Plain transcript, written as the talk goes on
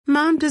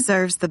Mom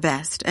deserves the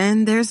best,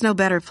 and there's no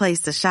better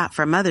place to shop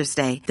for Mother's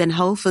Day than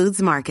Whole Foods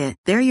Market.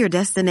 They're your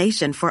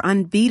destination for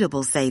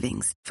unbeatable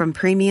savings, from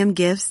premium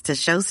gifts to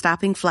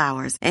show-stopping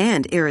flowers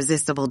and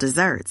irresistible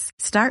desserts.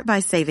 Start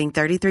by saving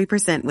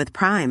 33% with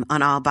Prime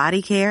on all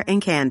body care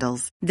and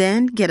candles.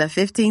 Then get a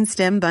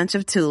 15-stem bunch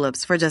of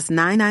tulips for just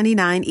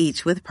 $9.99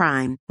 each with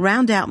Prime.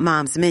 Round out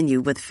Mom's menu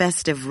with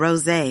festive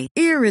rosé,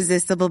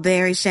 irresistible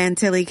berry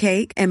chantilly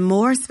cake, and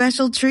more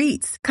special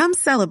treats. Come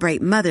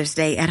celebrate Mother's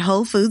Day at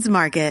Whole Foods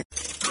Market.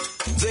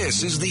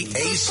 This is the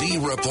AC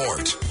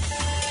Report.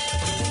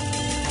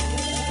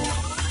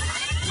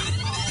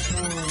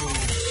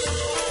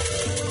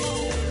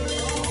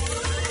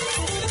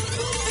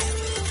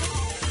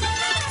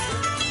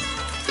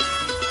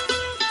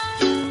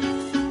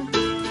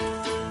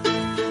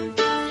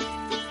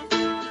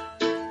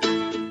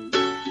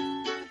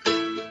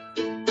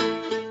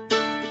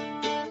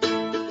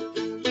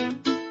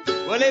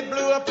 Well, they blew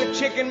up the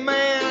Chicken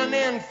Man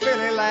in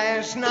Philly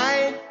last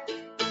night.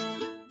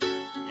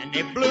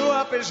 They blew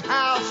up his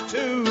house,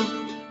 too.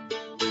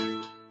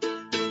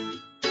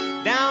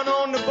 Down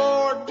on the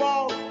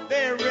boardwalk,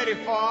 they're ready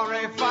for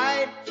a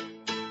fight.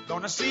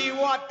 Gonna see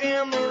what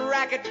them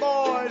racket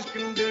boys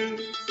can do.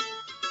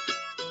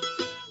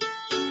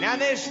 Now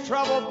there's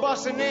trouble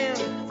busting in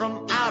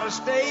from out of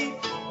state,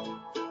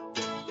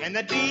 and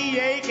the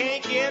DA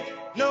can't get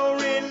no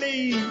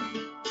relief.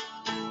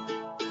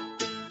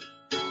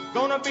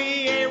 Gonna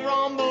be a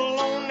rumble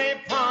on the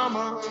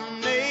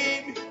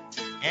promenade,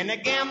 and the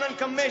gambling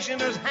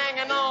commissioner's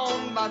hanging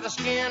on by the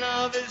skin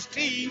of his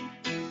teeth.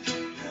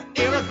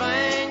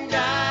 Everything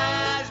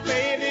dies,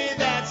 baby,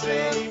 that's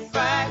a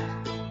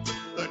fact.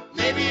 But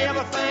maybe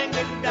everything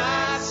that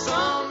dies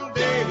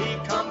someday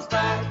he comes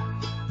back.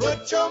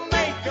 Put your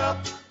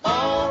makeup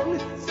on,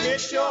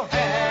 fix your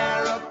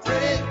hair up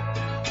pretty,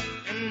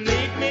 and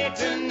meet me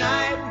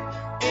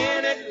tonight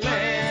in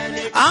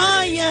Atlantic.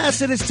 Ah,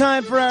 yes, it is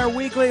time for our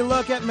weekly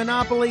look at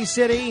Monopoly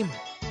City,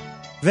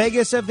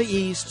 Vegas of the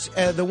East,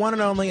 the one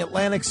and only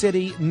Atlantic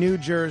City, New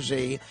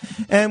Jersey.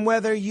 And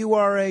whether you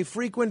are a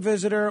frequent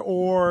visitor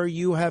or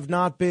you have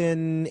not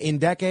been in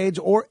decades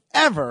or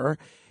ever,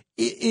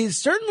 is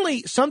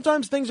certainly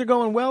sometimes things are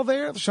going well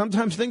there.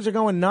 Sometimes things are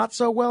going not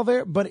so well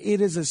there. But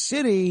it is a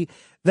city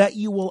that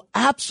you will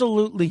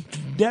absolutely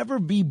never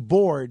be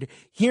bored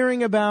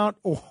hearing about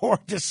or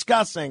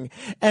discussing.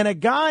 And a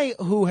guy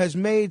who has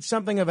made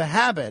something of a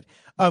habit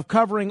of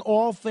covering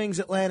all things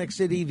Atlantic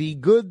City, the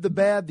good, the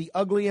bad, the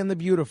ugly, and the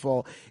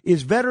beautiful,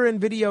 is veteran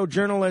video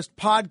journalist,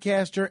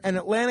 podcaster, and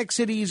Atlantic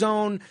City's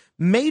own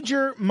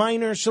major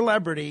minor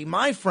celebrity,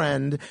 my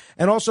friend,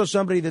 and also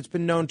somebody that's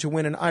been known to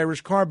win an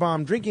Irish car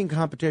bomb drinking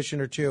competition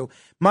or two,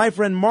 my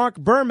friend Marc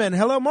Berman.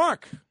 Hello,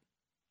 Mark.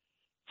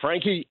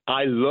 Frankie,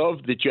 I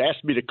love that you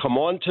asked me to come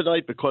on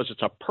tonight because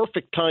it's a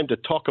perfect time to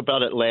talk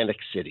about Atlantic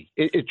City.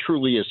 It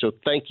truly is. So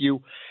thank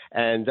you.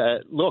 And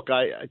look,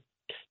 I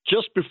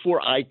just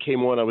before I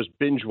came on, I was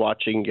binge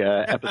watching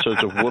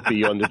episodes of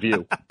Whoopi on The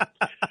View.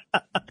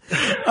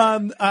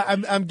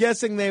 I'm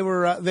guessing they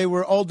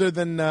were older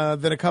than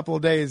a couple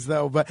of days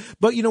though.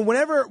 But you know,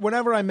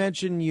 whenever I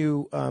mention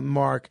you,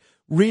 Mark,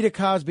 Rita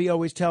Cosby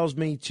always tells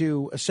me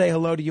to say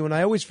hello to you, and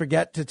I always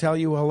forget to tell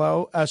you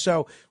hello.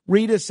 So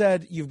Rita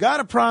said, "You've got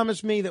to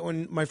promise me that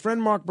when my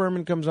friend Marc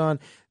Berman comes on,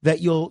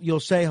 that you'll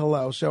say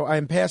hello." So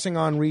I'm passing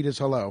on Rita's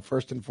hello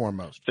first and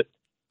foremost.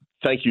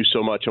 Thank you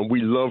so much, and we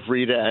love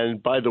Rita.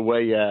 And by the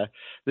way,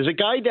 there's a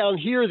guy down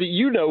here that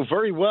you know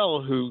very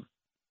well who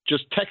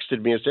just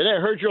texted me and said, "Hey,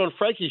 I heard you're on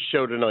Frankie's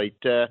show tonight."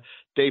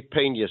 Dave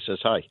Pena says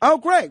hi. Oh,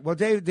 great. Well,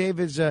 Dave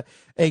is a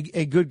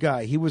good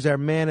guy. He was our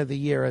man of the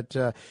year at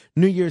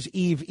New Year's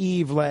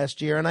Eve last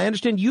year. And I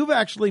understand you've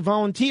actually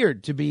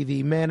volunteered to be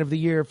the man of the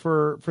year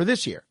for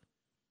this year.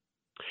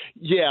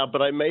 Yeah,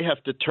 but I may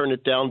have to turn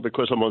it down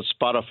because I'm on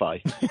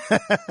Spotify.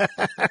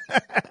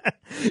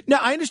 Now,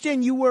 I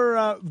understand you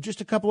were,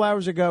 just a couple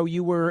hours ago,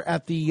 you were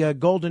at the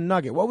Golden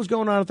Nugget. What was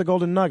going on at the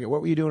Golden Nugget?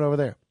 What were you doing over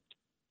there?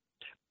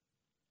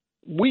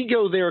 We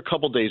go there a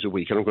couple days a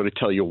week, and I'm going to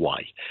tell you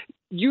why.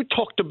 You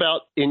talked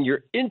about in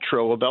your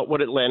intro about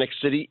what Atlantic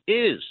City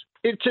is.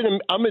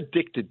 I'm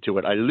addicted to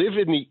it. I live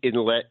in the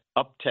inlet,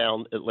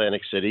 uptown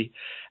Atlantic City,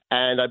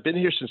 and I've been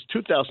here since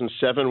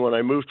 2007 when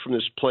I moved from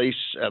this place,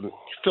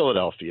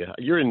 Philadelphia.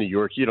 You're in New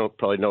York. You don't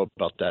probably know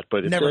about that,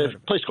 but it's a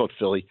place called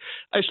Philly.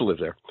 I used to live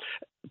there,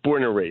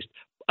 born and raised.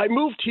 I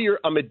moved here.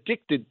 I'm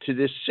addicted to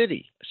this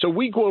city. So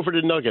we go over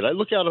to Nugget. I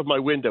look out of my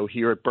window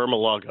here at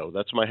Bermalago.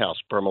 That's my house,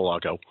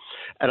 Bermalago.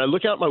 And I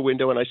look out my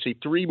window and I see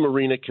 3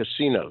 marina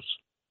casinos.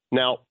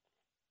 Now,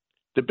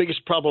 the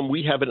biggest problem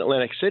we have in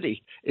Atlantic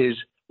City is,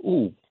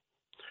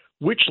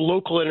 which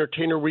local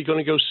entertainer are we going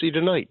to go see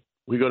tonight?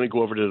 We're going to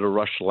go over to the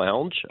Rush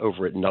Lounge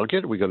over at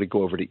Nugget. We're going to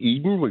go over to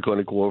Eden. We're going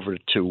to go over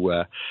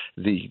to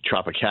the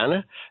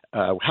Tropicana.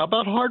 How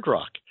about Hard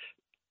Rock?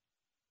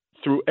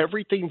 Through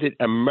everything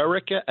that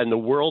America and the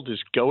world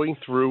is going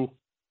through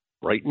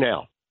right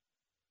now,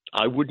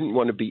 I wouldn't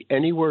want to be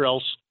anywhere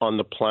else on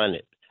the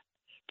planet.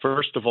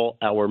 First of all,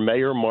 our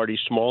mayor, Marty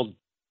Small,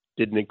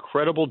 did an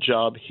incredible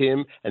job.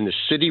 Him and the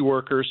city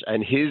workers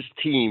and his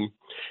team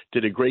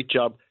did a great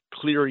job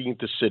clearing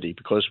the city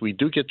because we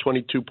do get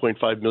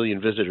 22.5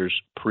 million visitors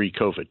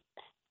pre-COVID.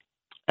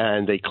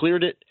 And they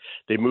cleared it.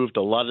 They moved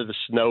a lot of the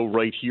snow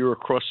right here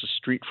across the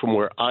street from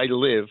where I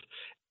live.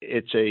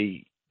 It's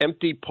a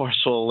empty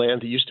parcel of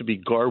land that used to be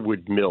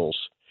Garwood Mills,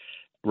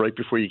 right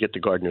before you get to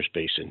Gardner's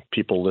Basin.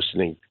 People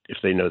listening, if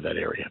they know that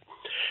area.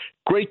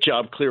 Great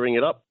job clearing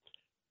it up.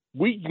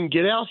 We can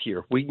get out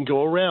here. We can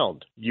go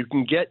around. You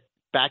can get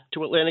back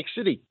to Atlantic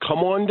City. Come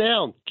on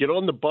down. Get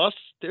on the bus.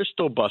 There's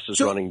still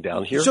buses running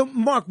down here. So,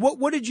 Mark,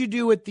 what did you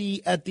do at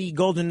the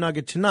Golden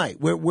Nugget tonight?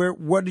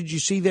 What did you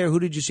see there? Who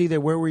did you see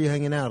there? Where were you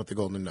hanging out at the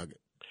Golden Nugget?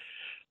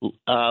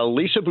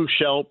 Lisa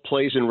Bouchel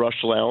plays in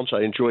Rush Lounge.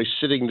 I enjoy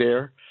sitting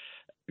there.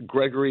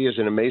 Gregory is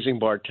an amazing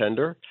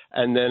bartender.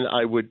 And then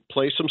I would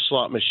play some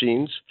slot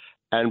machines.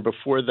 And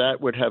before that,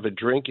 would have a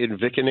drink in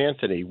Vic and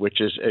Anthony, which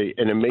is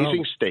an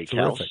amazing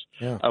steakhouse.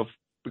 Yeah.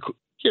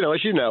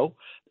 As you know,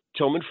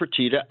 Tillman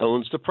Fertitta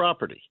owns the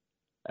property,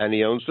 and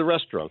he owns the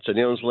restaurants, and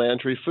he owns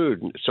Landry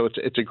Food. So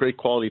it's a great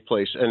quality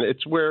place, and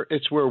it's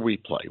where we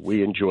play.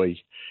 We enjoy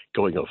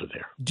going over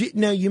there.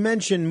 Now, you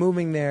mentioned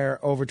moving there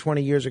over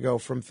 20 years ago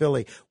from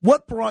Philly.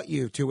 What brought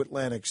you to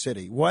Atlantic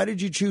City? Why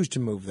did you choose to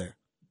move there?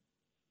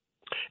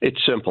 It's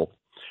simple.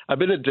 I've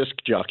been a disc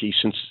jockey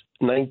since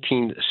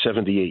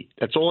 1978.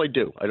 That's all I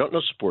do. I don't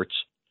know sports.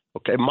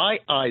 Okay, my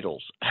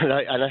idols, and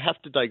I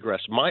have to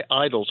digress. My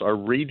idols are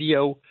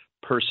radio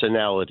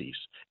personalities.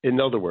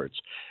 In other words,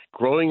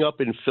 growing up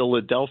in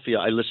Philadelphia,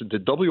 I listened to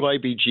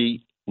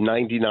WIBG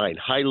 99,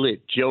 High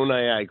Lit, Joe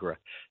Niagara,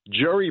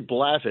 Jerry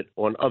Blavitt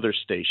on other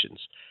stations.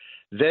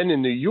 Then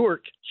in New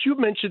York, you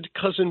mentioned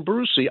Cousin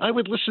Brucey. I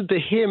would listen to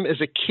him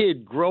as a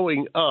kid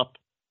growing up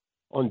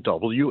on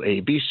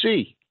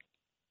WABC.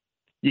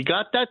 You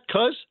got that,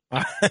 cuz?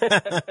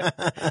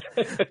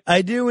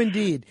 I do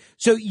indeed.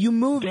 So you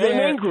moved Dan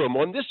there. Ingram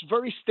on this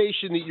very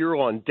station that you're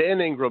on, Dan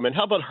Ingram. And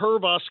how about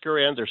Herb Oscar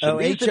Anderson? Oh,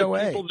 These HOA. are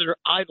the people that are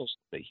idols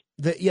to me.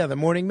 The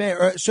morning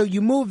mayor. So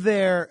you moved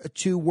there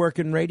to work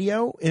in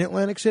radio in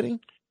Atlantic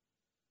City?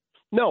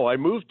 No, I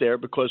moved there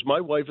because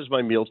my wife is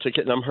my meal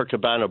ticket and I'm her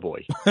cabana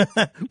boy.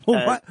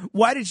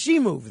 Why did she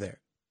move there?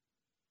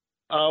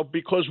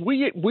 Because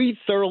we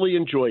thoroughly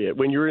enjoy it.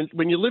 When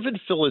you live in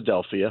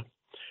Philadelphia,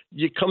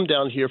 you come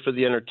down here for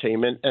the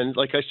entertainment. And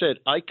like I said,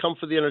 I come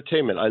for the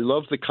entertainment. I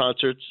love the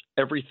concerts,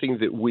 everything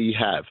that we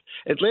have.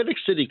 Atlantic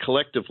City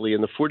collectively in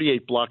the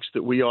 48 blocks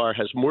that we are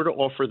has more to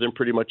offer than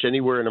pretty much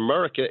anywhere in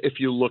America if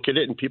you look at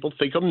it. And people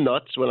think I'm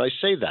nuts when I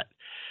say that.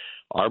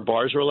 Our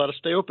bars are allowed to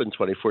stay open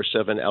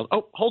 24/7.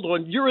 Oh, hold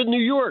on. You're in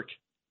New York.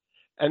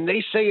 And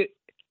they say it.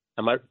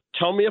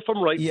 Tell me if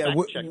I'm right. Yeah,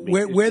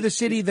 we're the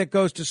city that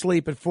goes to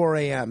sleep at 4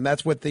 a.m.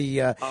 That's what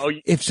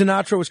if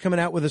Sinatra was coming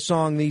out with a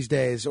song these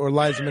days, or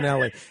Liza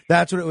Minnelli,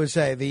 that's what it would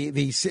say.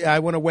 I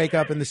want to wake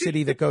up in the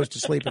city that goes to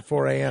sleep at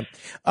 4 a.m.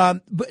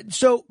 But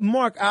so,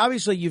 Mark,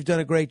 obviously you've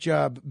done a great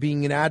job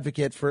being an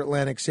advocate for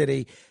Atlantic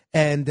City.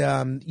 And,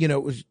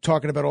 was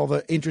talking about all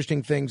the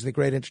interesting things, the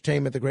great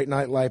entertainment, the great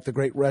nightlife, the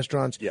great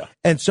restaurants,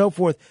 and so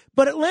forth.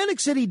 But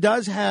Atlantic City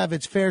does have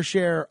its fair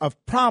share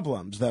of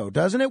problems, though,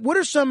 doesn't it? What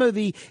are some of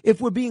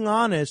if we're being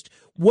honest,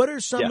 what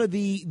are some of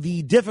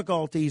the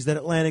difficulties that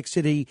Atlantic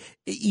City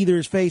either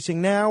is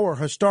facing now or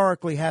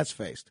historically has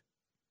faced?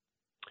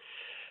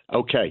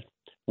 Okay.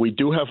 We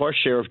do have our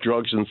share of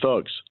drugs and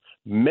thugs.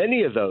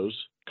 Many of those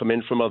come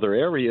in from other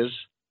areas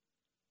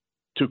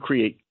to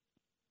create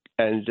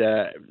and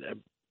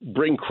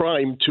bring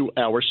crime to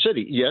our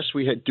city. Yes,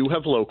 we do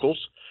have locals,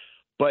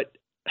 but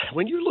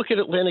when you look at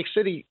Atlantic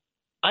City,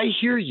 I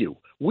hear you.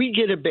 We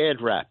get a bad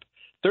rap.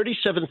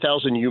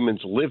 37,000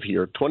 humans live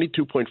here.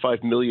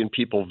 22.5 million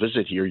people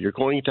visit here. You're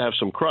going to have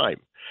some crime.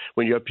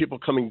 When you have people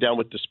coming down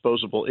with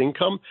disposable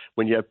income,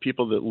 when you have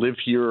people that live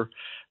here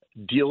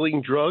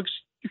dealing drugs,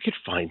 you could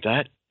find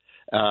that.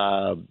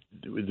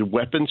 The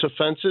weapons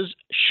offenses,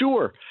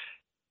 sure.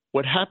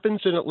 What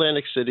happens in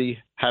Atlantic City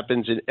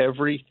happens in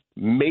every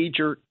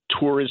major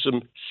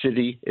tourism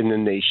city in the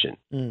nation.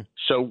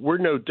 So we're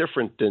no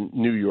different than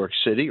New York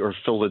City or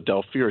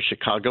Philadelphia or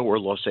Chicago or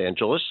Los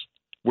Angeles.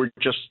 We're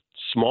just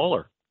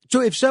smaller.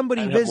 So if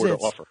somebody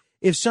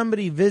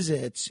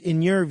visits,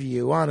 in your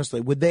view,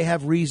 honestly, would they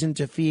have reason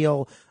to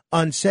feel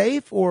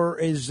unsafe, or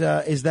is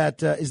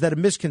that a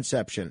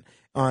misconception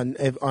on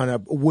a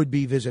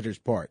would-be visitor's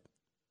part?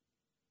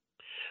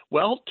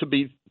 Well, to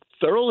be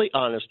thoroughly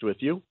honest with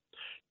you,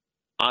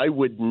 I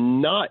would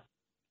not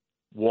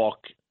walk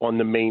on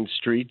the main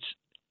streets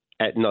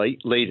at night,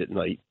 late at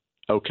night.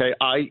 Okay,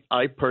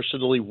 I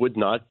personally would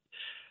not.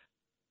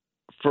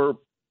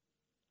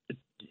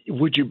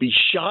 Would you be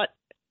shot?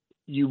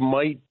 You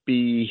might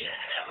be.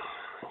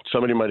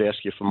 Somebody might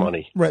ask you for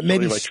money. Right,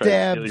 maybe somebody stabbed. Might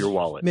try to steal your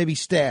wallet. Maybe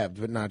stabbed,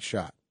 but not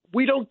shot.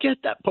 We don't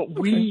get that, but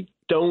we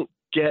don't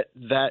get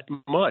that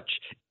much.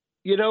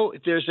 You know,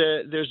 there's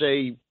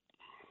a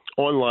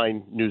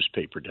online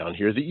newspaper down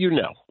here that you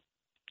know.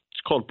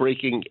 It's called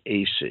Breaking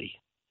AC.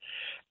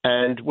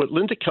 And what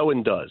Linda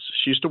Cohen does,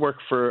 she used to work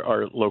for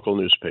our local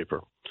newspaper.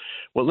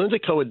 What Linda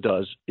Cohen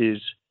does is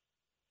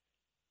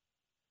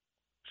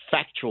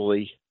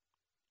factually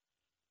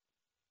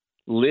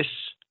lists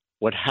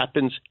what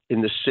happens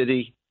in the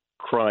city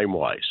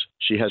crime-wise.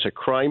 She has a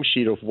crime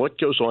sheet of what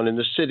goes on in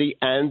the city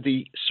and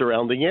the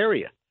surrounding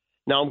area.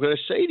 Now, I'm going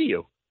to say to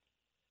you,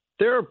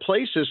 there are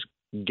places,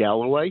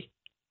 Galloway,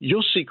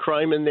 you'll see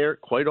crime in there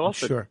quite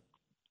often. Sure.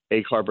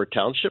 Egg Harbor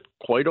Township,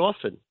 quite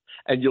often.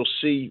 And you'll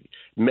see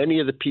many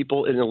of the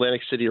people in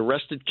Atlantic City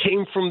arrested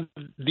came from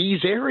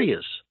these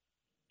areas.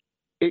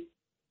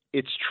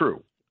 It's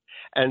true.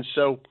 And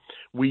so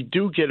we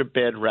do get a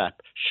bad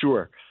rap.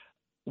 Sure.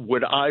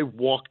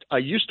 I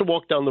used to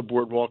walk down the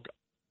boardwalk.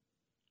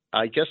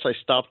 I guess I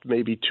stopped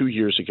maybe 2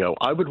 years ago.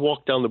 I would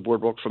walk down the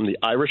boardwalk from the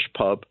Irish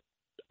pub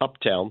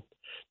uptown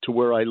to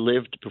where I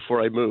lived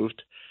before I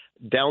moved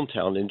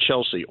downtown in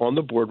Chelsea on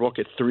the boardwalk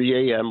at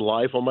 3 a.m.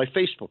 live on my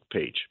Facebook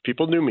page.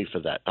 People knew me for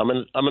that. I'm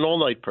an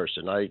all-night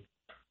person. I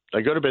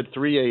go to bed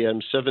 3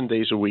 a.m. 7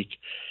 days a week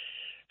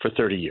for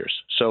 30 years.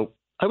 So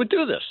I would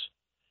do this.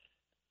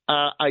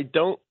 I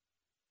don't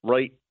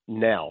right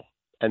now.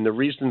 And the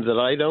reason that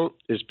I don't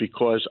is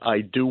because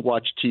I do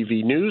watch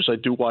TV news. I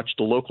do watch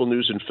the local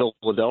news in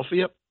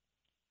Philadelphia.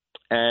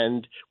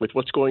 And with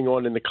what's going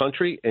on in the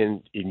country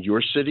and in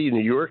your city,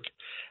 New York,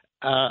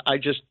 I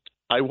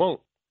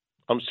won't.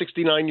 I'm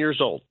 69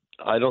 years old.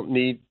 I don't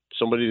need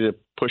somebody to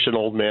push an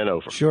old man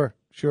over. Sure.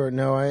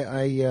 No,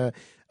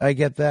 I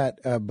get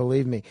that.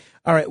 Believe me.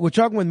 All right. We're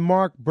talking with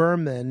Marc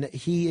Berman.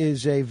 He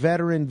is a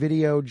veteran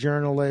video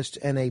journalist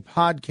and a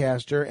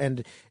podcaster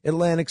and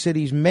Atlantic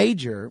City's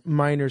major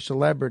minor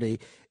celebrity.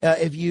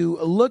 If you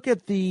look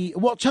at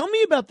tell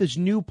me about this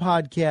new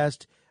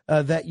podcast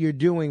that you're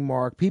doing,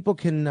 Marc. People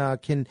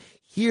can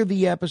hear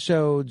the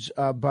episodes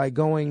by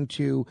going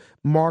to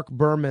Marc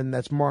Berman.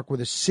 That's Marc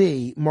with a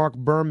C,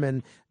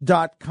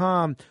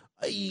 marcberman.com.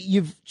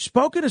 You've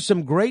spoken to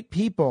some great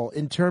people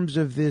in terms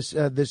of this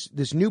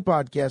new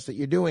podcast that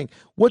you're doing.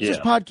 What's this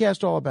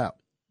podcast all about?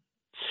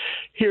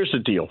 Here's the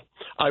deal.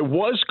 I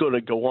was going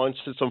to go on,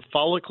 since I'm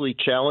follically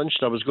challenged,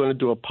 I was going to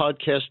do a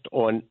podcast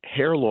on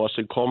hair loss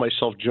and call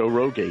myself Joe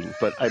Rogan,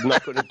 but I'm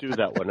not going to do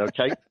that one,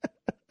 okay?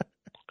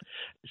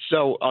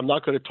 So I'm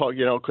not going to talk,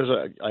 because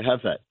I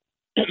have that.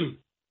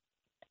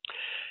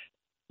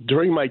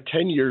 During my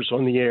 10 years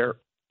on the air,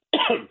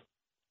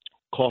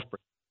 cough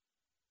break.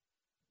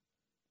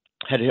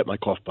 Had to hit my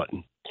cough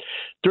button.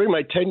 During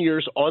my 10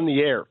 years on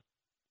the air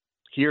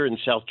here in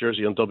South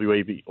Jersey on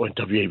WABC, on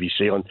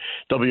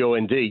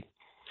WOND,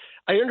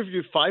 I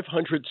interviewed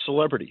 500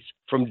 celebrities,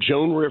 from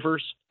Joan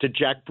Rivers to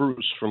Jack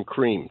Bruce from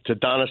Cream to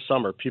Donna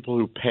Summer, people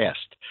who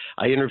passed.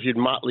 I interviewed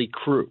Motley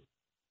Crue.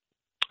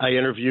 I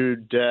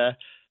interviewed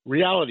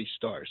reality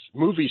stars,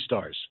 movie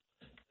stars.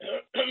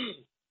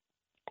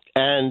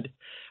 And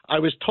I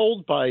was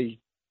told by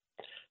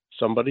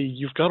somebody,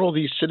 you've got all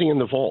these sitting in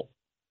the vault.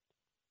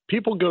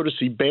 People go to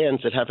see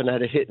bands that haven't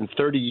had a hit in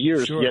 30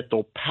 years, Sure. Yet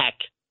they'll pack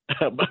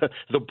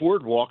the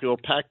boardwalk. They'll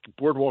pack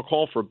Boardwalk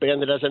Hall for a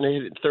band that hasn't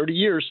hit in 30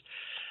 years.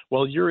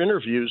 Well, your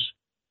interviews,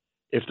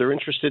 if they're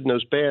interested in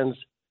those bands,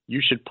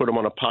 you should put them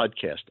on a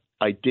podcast.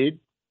 I did.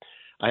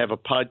 I have a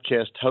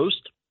podcast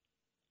host.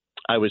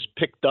 I was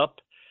picked up.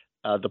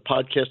 The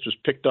podcast was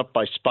picked up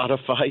by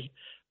Spotify,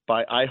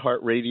 by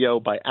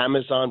iHeartRadio, by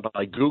Amazon,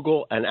 by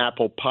Google and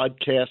Apple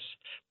Podcasts,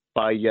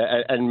 by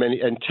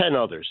and 10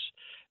 others.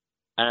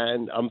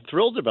 And I'm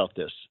thrilled about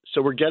this.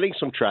 So we're getting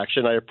some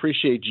traction. I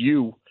appreciate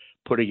you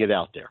putting it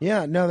out there.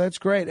 Yeah, no, that's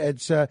great.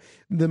 It's the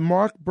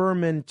Marc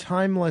Berman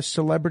Timeless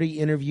Celebrity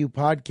Interview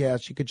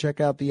Podcast. You can check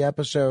out the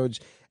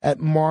episodes at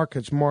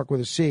it's Marc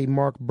with a C,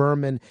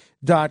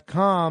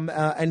 marcberman.com,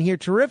 and hear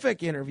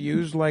terrific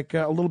interviews like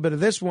a little bit of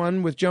this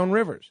one with Joan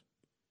Rivers.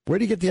 Where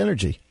do you get the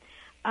energy?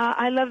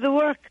 I love the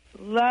work,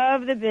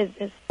 love the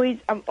business.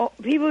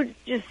 People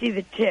just see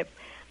the tip.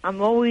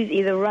 I'm always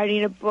either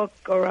writing a book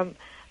or I'm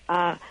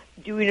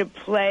doing a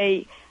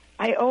play.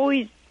 I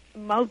always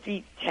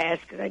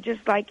multitask because I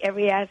just like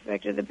every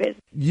aspect of the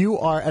business. You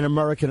are an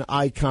American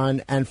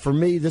icon, and for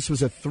me, this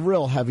was a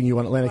thrill having you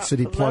on Atlantic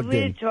City Plugged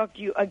lovely In. to talk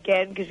to you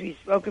again because we've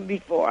spoken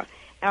before.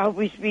 I hope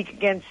we speak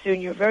again soon.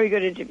 You're a very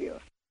good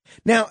interviewer.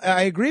 Now,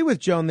 I agree with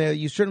Joan there.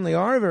 You certainly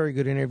are a very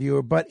good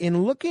interviewer, but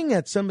in looking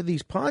at some of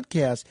these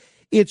podcasts,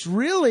 it's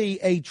really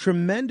a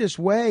tremendous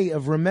way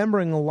of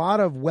remembering a lot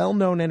of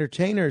well-known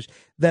entertainers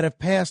that have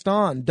passed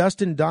on.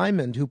 Dustin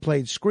Diamond, who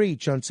played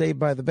Screech on Saved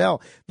by the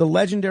Bell, the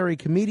legendary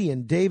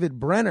comedian David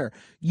Brenner.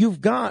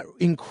 You've got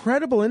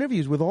incredible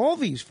interviews with all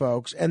these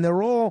folks, and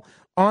they're all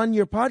on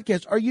your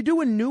podcast. Are you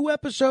doing new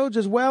episodes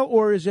as well,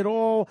 or is it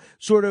all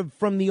sort of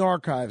from the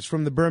archives,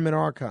 from the Berman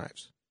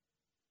archives?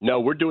 No,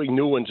 we're doing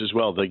new ones as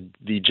well.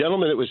 The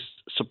gentleman that was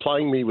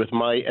supplying me with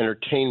my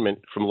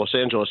entertainment from Los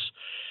Angeles,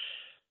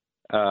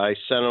 I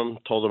sent him,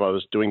 told him I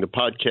was doing the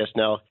podcast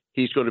now.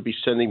 He's going to be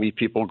sending me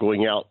people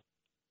going out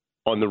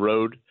on the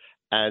road.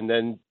 And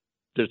then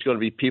there's going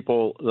to be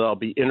people that I'll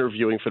be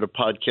interviewing for the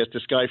podcast.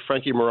 This guy,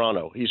 Frankie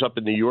Morano, he's up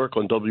in New York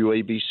on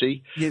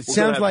WABC. It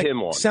sounds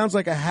sounds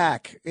like a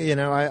hack. You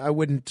know, I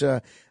wouldn't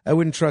I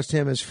wouldn't trust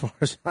him as far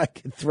as I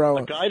could throw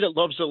him. A guy that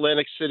loves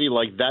Atlantic City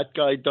like that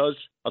guy does,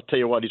 I'll tell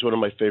you what, he's one of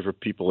my favorite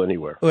people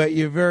anywhere. Well,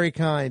 you're very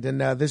kind, and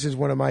this is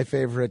one of my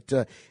favorite.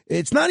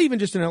 It's not even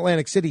just an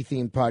Atlantic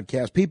City-themed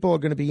podcast. People are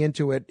going to be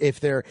into it if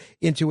they're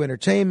into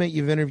entertainment.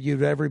 You've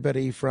interviewed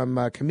everybody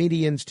from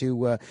comedians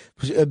to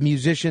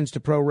musicians to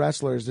pro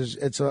wrestlers.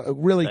 It's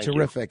really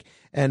terrific,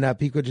 and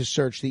people just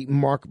search the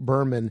Marc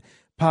Berman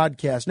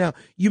podcast. Now,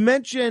 you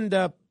mentioned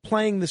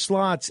playing the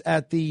slots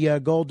at the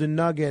Golden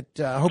Nugget.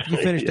 I hope you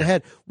finished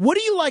ahead. What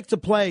do you like to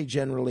play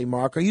generally,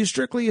 Mark? Are you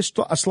strictly a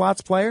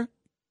slots player?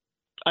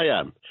 I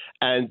am.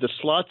 And the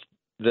slots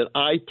that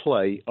I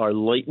play are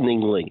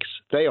Lightning Links.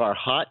 They are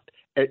hot.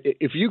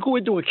 If you go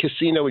into a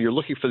casino and you're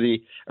looking for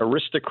the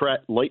Aristocrat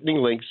Lightning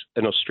Links,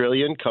 an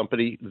Australian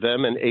company,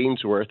 them and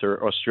Ainsworth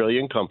are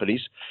Australian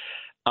companies,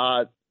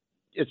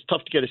 it's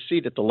tough to get a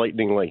seat at the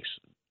Lightning Links.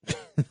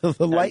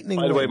 The Lightning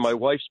By the way, Links. my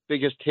wife's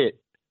biggest hit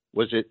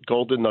was at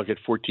Golden Nugget,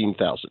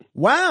 14,000.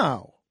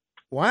 Wow.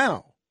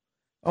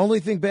 Only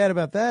thing bad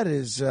about that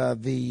is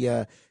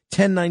the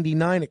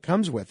 $10.99 it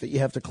comes with that you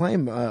have to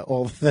claim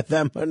all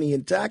that money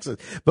in taxes.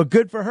 But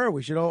good for her.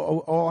 We should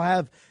all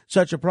have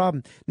such a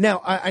problem.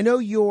 Now, I know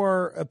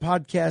your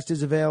podcast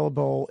is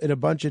available in a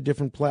bunch of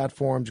different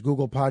platforms,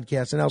 Google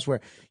Podcasts and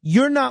elsewhere.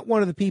 You're not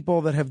one of the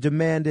people that have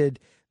demanded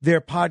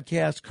their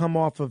podcast come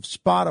off of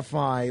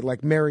Spotify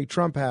like Mary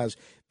Trump has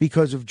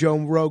because of Joe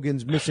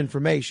Rogan's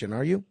misinformation,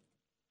 are you?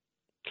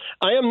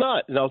 I am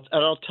not, and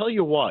I'll tell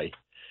you why.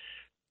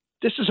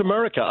 This is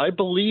America. I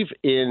believe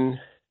in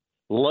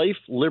life,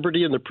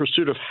 liberty, and the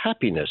pursuit of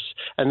happiness.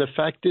 And the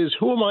fact is,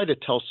 who am I to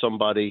tell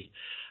somebody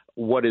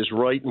what is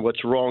right and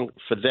what's wrong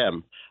for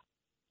them?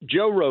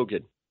 Joe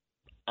Rogan,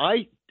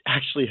 I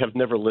actually have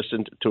never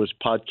listened to his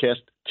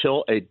podcast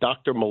till a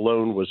Dr.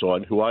 Malone was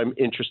on, who I'm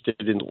interested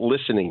in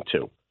listening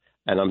to.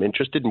 And I'm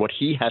interested in what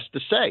he has to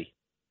say.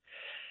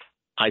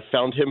 I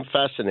found him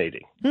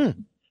fascinating.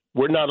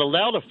 We're not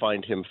allowed to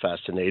find him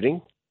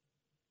fascinating.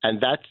 And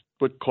that's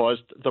what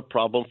caused the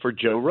problem for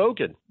Joe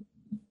Rogan.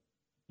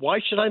 Why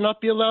should I not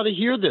be allowed to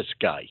hear this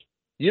guy?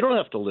 You don't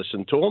have to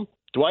listen to him.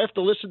 Do I have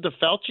to listen to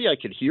Fauci? I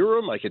could hear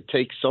him. I could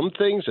take some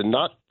things and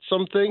not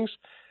some things.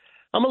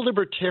 I'm a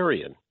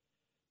libertarian,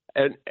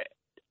 and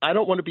I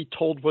don't want to be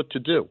told what to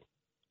do.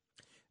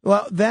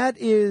 Well, that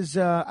is,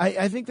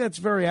 I think that's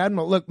very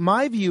admirable. Look,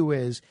 my view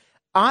is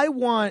I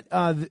want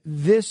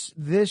this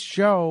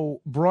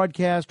show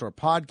broadcast or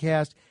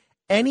podcast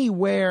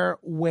anywhere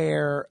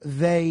where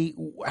they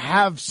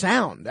have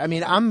sound. I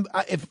mean,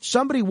 if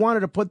somebody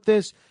wanted to put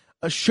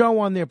a show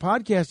on their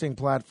podcasting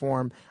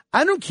platform,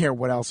 I don't care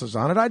what else is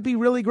on it. I'd be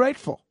really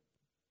grateful.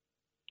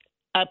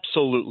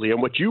 Absolutely.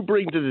 And what you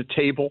bring to the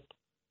table,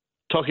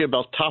 talking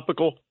about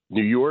topical,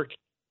 New York,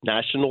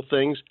 national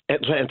things,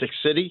 Atlantic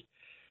City,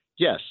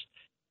 yes,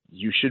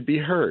 you should be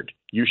heard.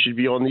 You should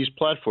be on these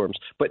platforms.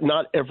 But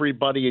not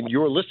everybody in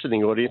your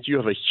listening audience, you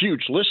have a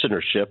huge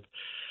listenership,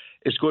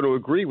 is going to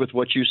agree with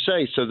what you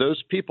say. So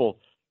those people,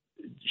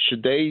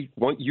 should they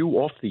want you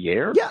off the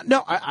air? Yeah,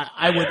 no,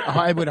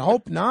 I would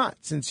hope not,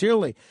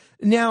 sincerely.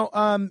 Now,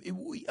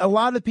 a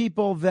lot of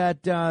people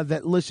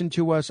that listen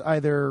to us,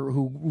 either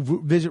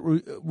who visit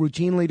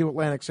routinely to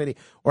Atlantic City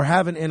or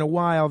haven't in a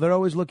while, they're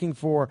always looking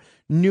for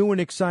new and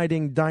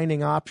exciting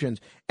dining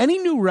options. Any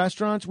new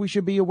restaurants we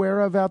should be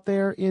aware of out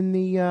there in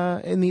the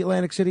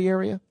Atlantic City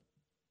area?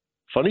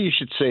 Funny you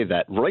should say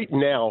that. Right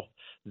now,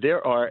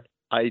 there are,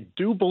 I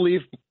do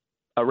believe,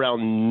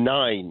 around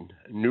 9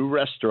 new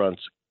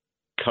restaurants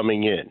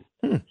coming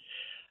in.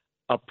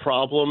 A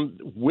problem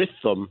with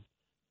them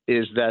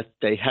is that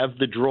they have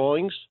the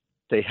drawings,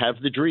 they have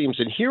the dreams.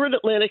 And here in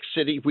Atlantic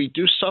City, we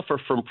do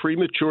suffer from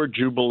premature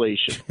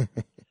jubilation.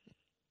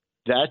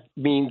 That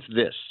means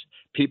this.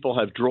 People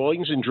have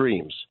drawings and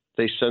dreams.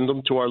 They send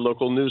them to our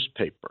local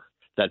newspaper.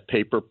 That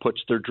paper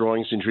puts their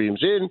drawings and dreams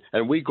in,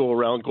 and we go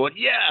around going,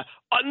 yeah,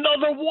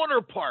 another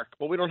water park.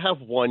 Well, we don't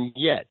have one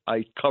yet.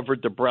 I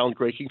covered the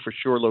groundbreaking for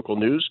Sure Local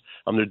News.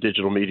 I'm their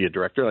digital media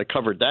director, and I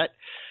covered that.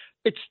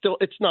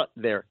 It's not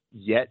there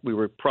yet. We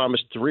were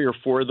promised 3 or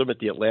 4 of them at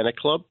the Atlantic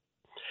Club.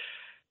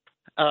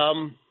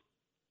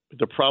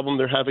 The problem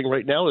they're having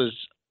right now is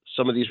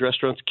some of these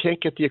restaurants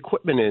can't get the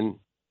equipment in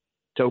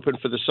to open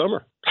for the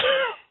summer.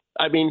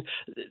 I mean,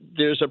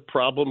 there's a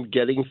problem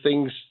getting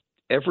things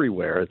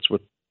everywhere. It's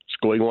what's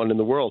going on in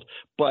the world.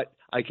 But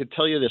I could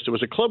tell you this. There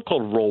was a club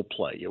called Role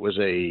Play. It was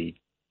a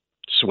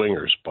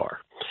swingers bar.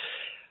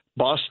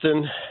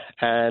 Boston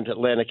and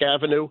Atlantic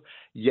Avenue,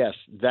 yes,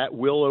 that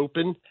will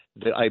open.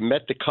 I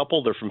met the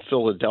couple. They're from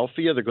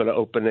Philadelphia. They're going to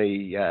open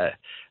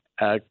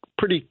a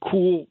pretty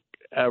cool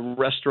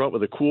restaurant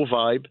with a cool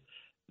vibe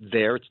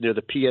there. It's near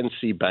the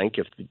PNC Bank,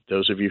 if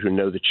those of you who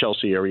know the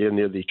Chelsea area,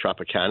 near the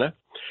Tropicana.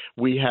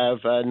 We have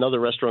another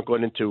restaurant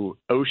going into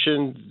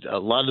Ocean. A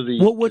lot of the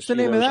what's the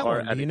name of that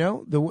one? Do you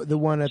know the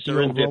one at the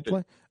old Role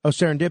Play? Oh,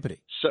 Serendipity.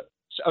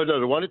 No,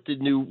 the one at the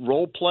new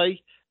Role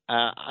Play.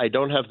 I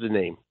don't have the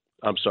name.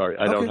 I'm sorry,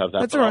 I don't have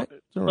that. That's all right.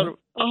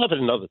 I'll have it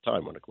another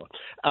time when it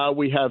comes.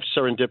 We have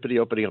Serendipity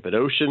opening up at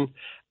Ocean,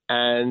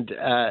 and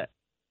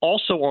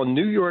Also on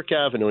New York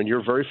Avenue, and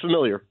you're very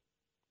familiar,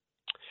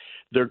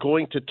 they're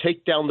going to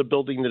take down the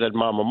building that had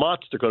Mama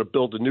Mott's. They're going to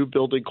build a new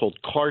building called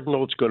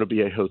Cardinal. It's going to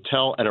be a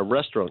hotel and a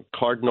restaurant.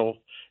 Cardinal,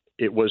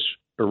 it was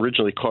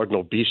originally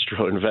Cardinal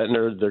Bistro in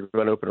Ventnor. They're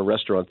going to open a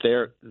restaurant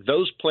there.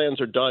 Those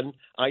plans are done.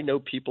 I know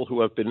people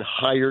who have been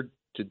hired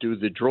to do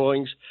the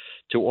drawings,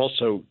 to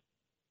also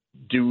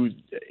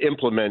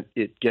implement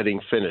it getting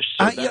finished.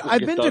 So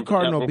I've been to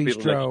Cardinal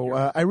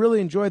Bistro. I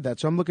really enjoyed that,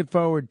 so I'm looking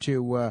forward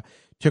to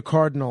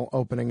Cardinal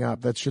opening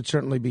up. That should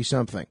certainly be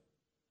something.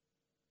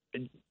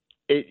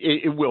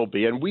 It will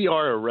be, and we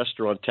are a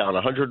restaurant town.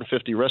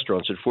 150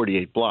 restaurants in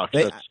 48 blocks.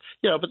 But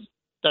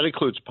that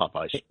includes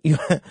Popeyes.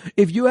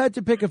 If you had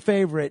to pick a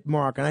favorite,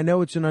 Mark, and I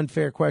know it's an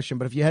unfair question,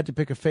 but if you had to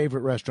pick a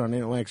favorite restaurant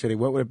in Atlantic City,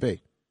 what would it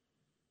be?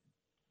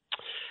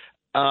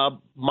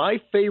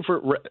 My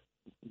favorite.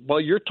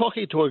 Well, you're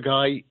talking to a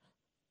guy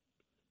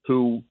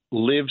who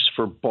lives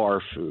for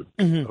bar food.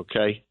 Mm-hmm.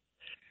 Okay.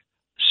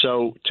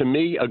 So to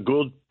me, a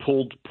good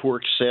pulled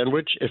pork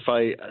sandwich. If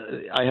I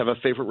have a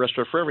favorite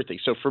restaurant for everything.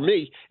 So for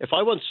me, if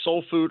I want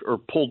soul food or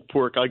pulled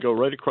pork, I go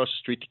right across the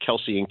street to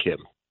Kelsey and Kim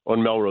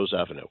on Melrose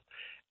Avenue.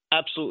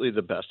 Absolutely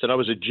the best. And I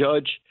was a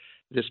judge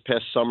this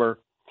past summer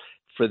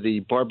for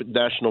the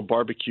National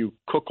Barbecue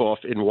Cook-Off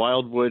in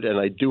Wildwood, and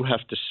I do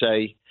have to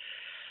say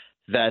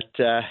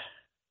that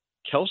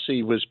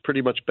Kelsey was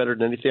pretty much better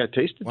than anything I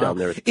tasted down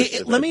there.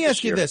 Let me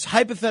ask you this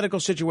hypothetical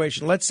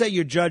situation. Let's say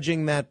you're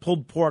judging that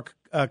pulled pork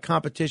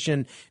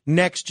competition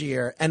next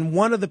year, and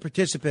one of the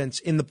participants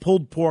in the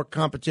pulled pork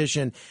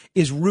competition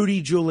is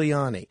Rudy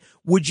Giuliani.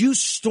 Would you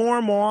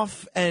storm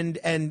off and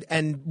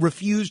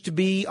refuse to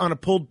be on a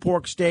pulled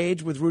pork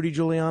stage with Rudy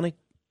Giuliani?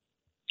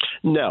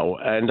 No,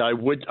 and I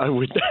would.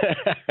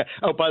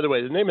 Oh, by the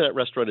way, the name of that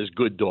restaurant is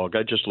Good Dog.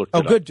 I just looked it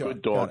up. Good Dog.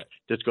 Good Dog.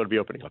 That's going to be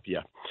opening up,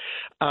 yeah.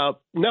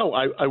 No,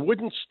 I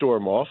wouldn't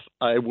storm off.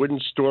 I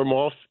wouldn't storm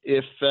off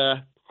if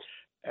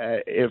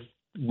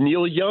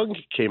Neil Young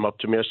came up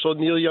to me. I saw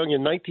Neil Young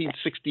in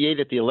 1968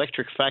 at the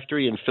Electric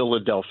Factory in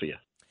Philadelphia.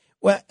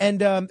 Well,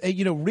 and,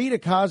 Rita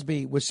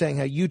Cosby was saying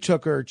how you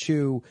took her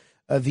to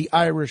the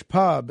Irish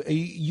pub.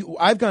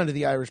 I've gone to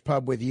the Irish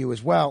pub with you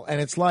as well, and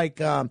it's like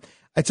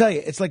I tell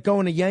you, it's like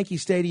going to Yankee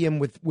Stadium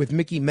with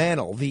Mickey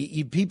Mantle.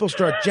 People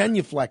start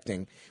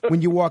genuflecting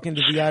when you walk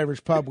into the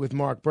Irish pub with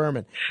Marc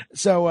Berman.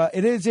 So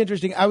it is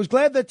interesting. I was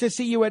glad to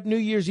see you at New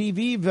Year's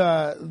Eve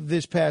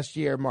this past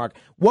year, Mark.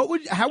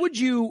 How would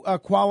you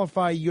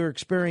qualify your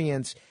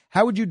experience?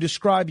 How would you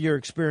describe your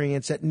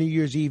experience at New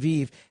Year's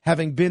Eve,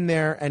 having been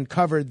there and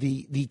covered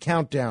the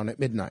countdown at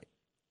midnight?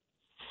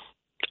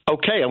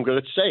 Okay, I'm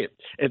going to say it.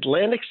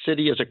 Atlantic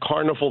City is a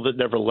carnival that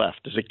never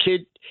left. As a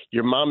kid,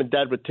 your mom and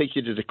dad would take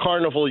you to the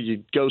carnival.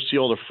 You'd go see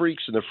all the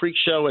freaks in the freak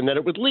show, and then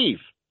it would leave.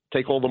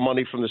 Take all the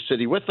money from the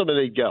city with them, and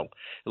they'd go.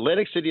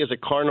 Atlantic City is a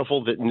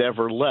carnival that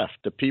never left.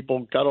 The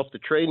people got off the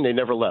train, they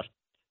never left.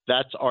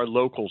 That's our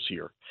locals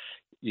here.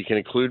 You can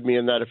include me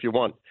in that if you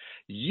want.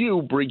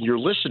 You bring your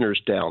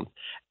listeners down,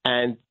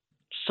 and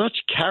such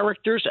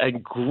characters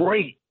and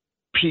great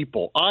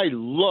people. I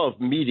love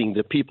meeting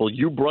the people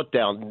you brought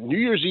down New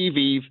Year's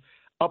Eve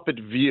up at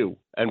View.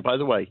 And by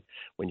the way,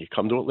 when you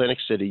come to Atlantic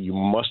City, you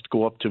must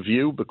go up to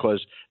View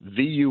because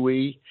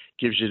VUE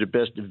gives you the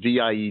best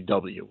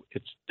VIEW.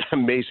 It's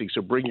amazing.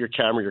 So bring your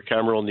camera. Your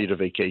camera will need a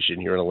vacation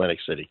here in Atlantic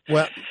City.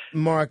 Well,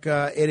 Mark,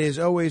 it is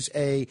always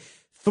a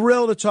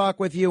thrill to talk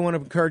with you. I want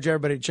to encourage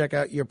everybody to check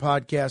out your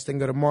podcast and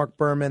go to Marc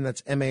Berman.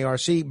 That's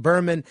MARC,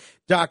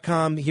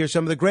 Berman.com. Hear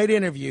some of the great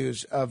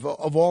interviews of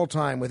all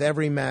time with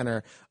every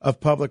manner of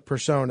public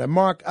persona.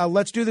 Mark,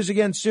 let's do this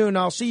again soon.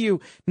 I'll see you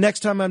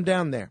next time I'm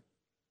down there.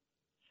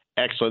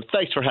 Excellent.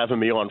 Thanks for having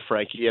me on,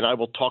 Frankie, and I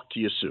will talk to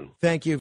you soon. Thank you.